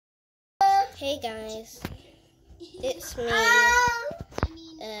Hey guys, it's me,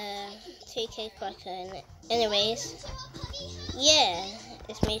 2K Kraken. Anyways, yeah,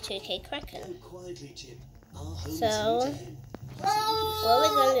 it's me, 2K Kraken. So, what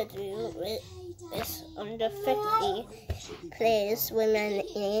we're going to do with this under 50 players women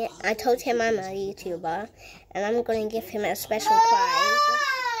in it. I told him I'm a YouTuber, and I'm going to give him a special prize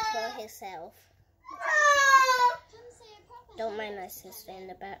for himself. Don't mind my sister in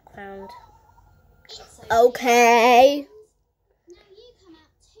the background. Okay.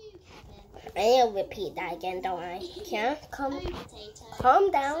 I'll repeat that again, don't I? Yeah? Calm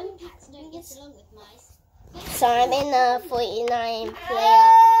down. So I'm in the 49 player.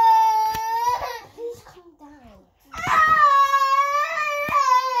 Please calm down.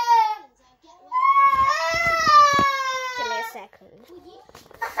 Give me a second.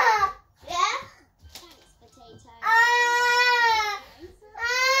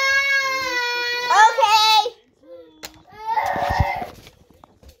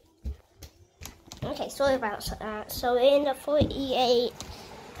 Okay, sorry about that. So we're in the 48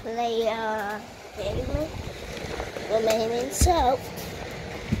 player game remaining. So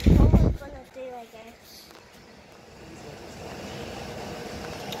what we're gonna do, I guess,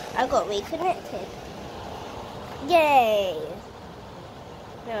 I got reconnected. Yay!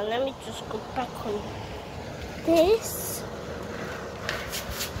 Now let me just go back on this.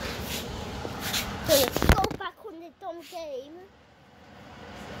 So let's go back on the dumb game.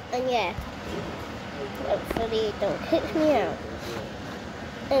 And yeah, hopefully don't kick me out.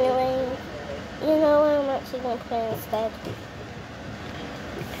 Anyway, you know what I'm actually going to play instead?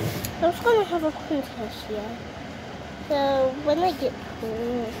 I was going to have a contest, yeah. So when I get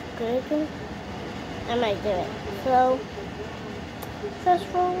good, I might do it. So, first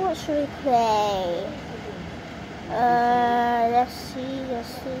of all, what should we play? Let's see.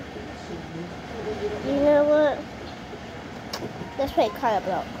 You know what? Let's play color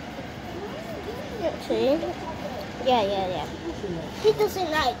block. Actually, yeah. He doesn't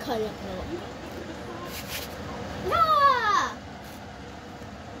like color block. No!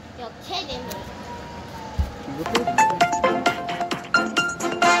 You're kidding me.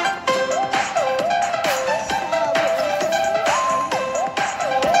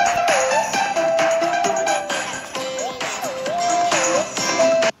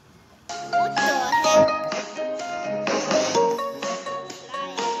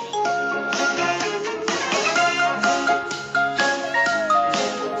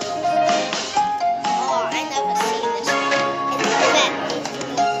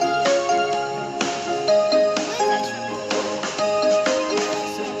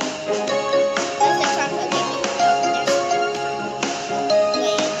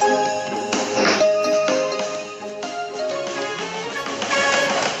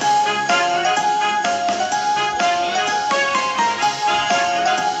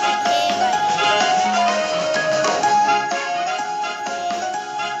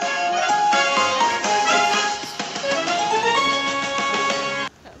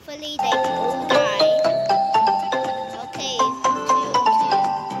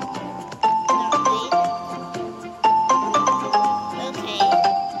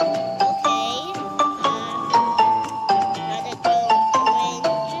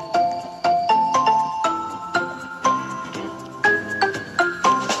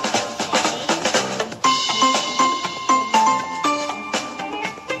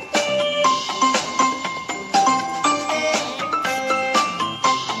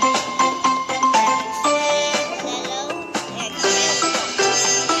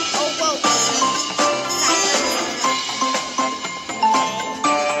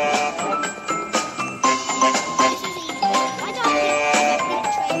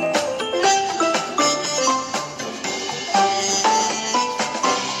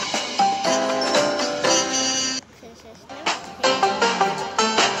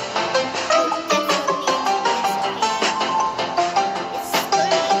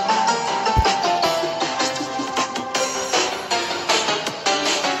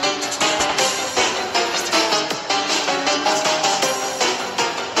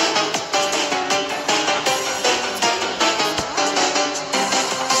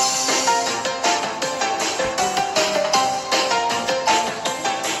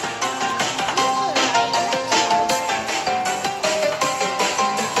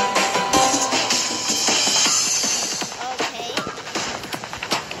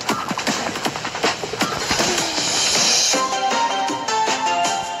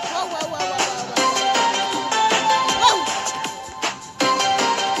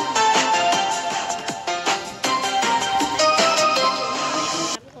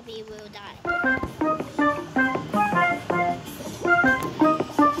 will die.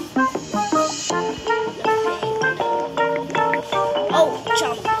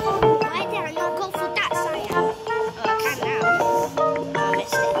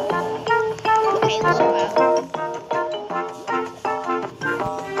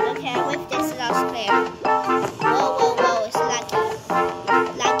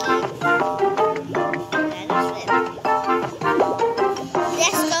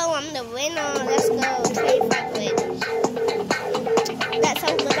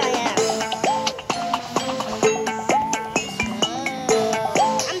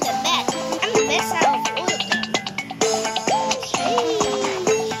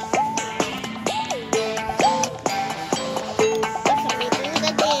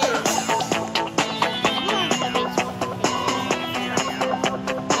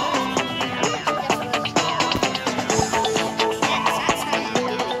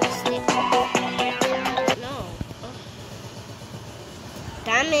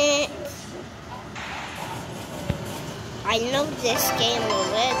 I know this game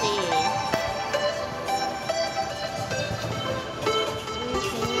already.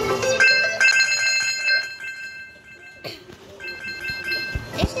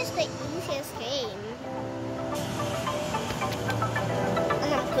 This is the easiest game.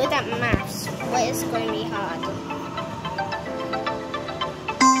 And I'm good at maths, but it's going to be hard.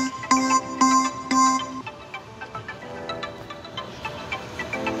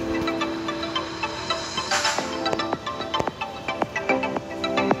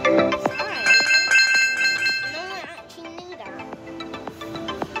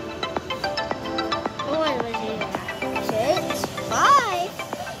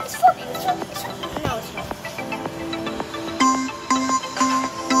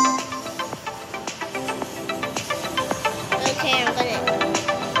 Okay, I'm gonna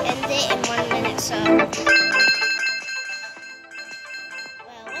end it in 1 minute, so. Well,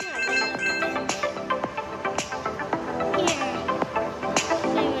 when I win, I'm gonna end it. Yeah.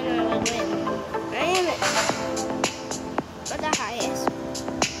 When I will win. I am at the highest.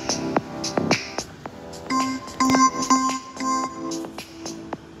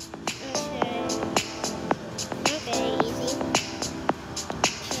 Okay, easy.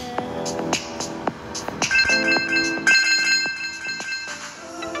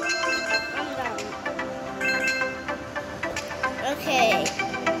 Okay,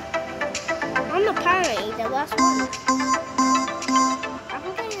 I'm apparently the last one. I'm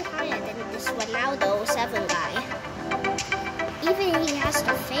getting higher than this Ronaldo 7 guy. Even he has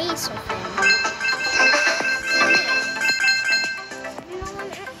the face of him. No one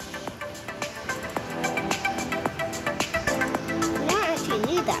actually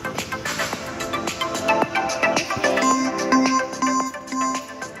knew that.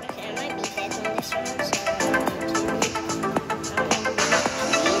 Okay, I might be dead on this one, so.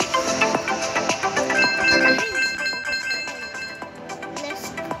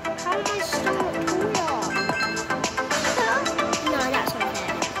 How am I still not coulor? No, that's not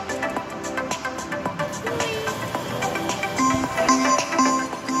fair.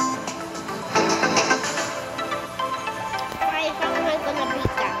 Right, how am I gonna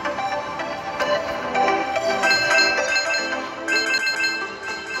beat that?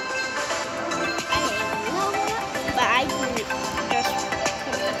 I don't even know that, but I can just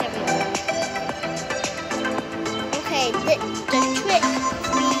complete everyone. Okay, the trick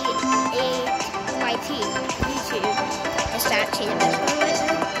my team, YouTube, is actually the best one right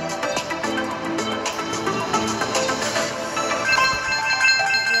now.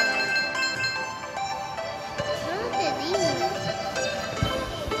 How did these?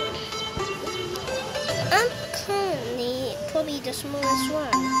 I'm currently probably the smallest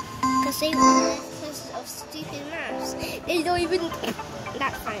one because of stupid maths. They don't even.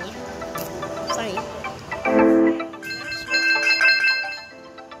 That's funny. Funny.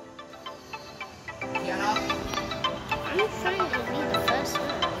 I'm trying to be the first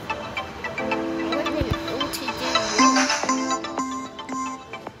one. I want them all to do well.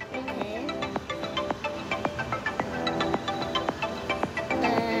 Okay.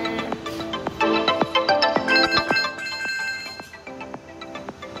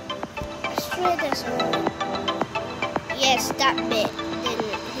 Let's try this one. Yes, that bit. Then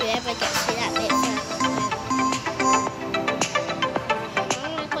whoever gets to that bit first.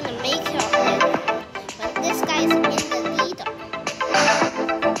 I'm not gonna make it up then. But this guy's in the leader.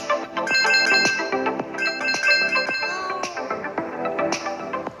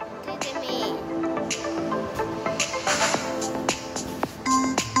 Look at me.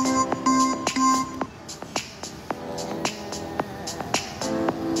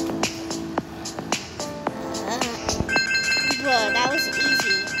 Bro, that was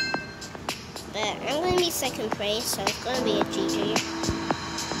easy. But I'm going to be second place, so it's going to be a GG.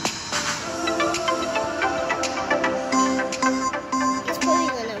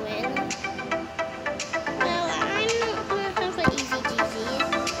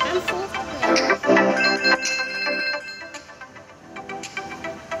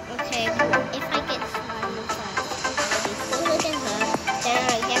 Okay, if I get Smiley first, I'll be cooler than her, then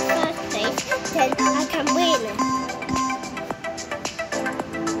I get first place, then I can win.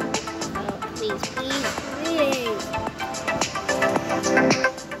 Oh, please, please, please.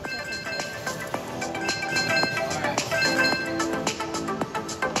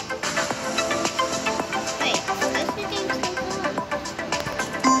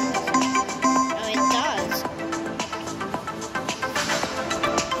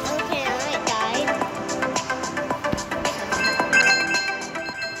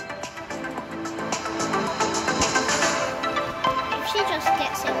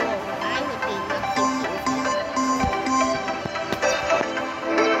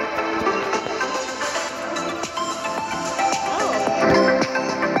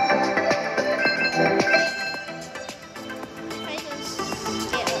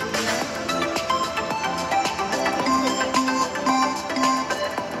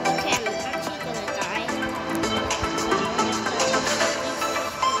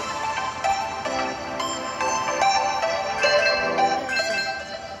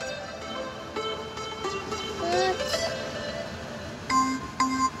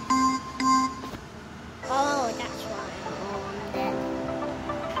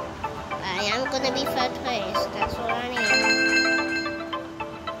 gonna be third place. That's what I need.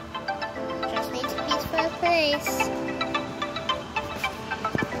 Just need to be third place.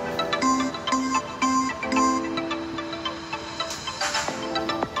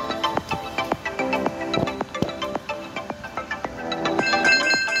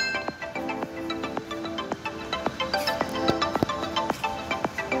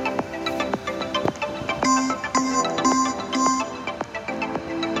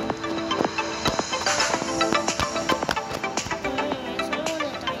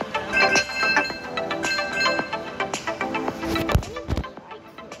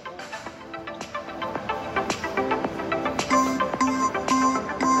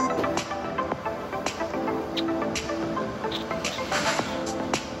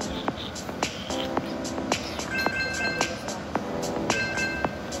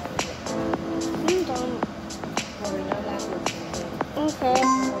 Okay.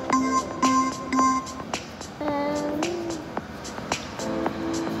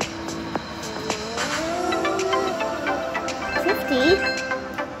 50.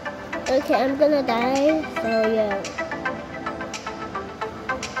 Okay, I'm gonna die. So yeah.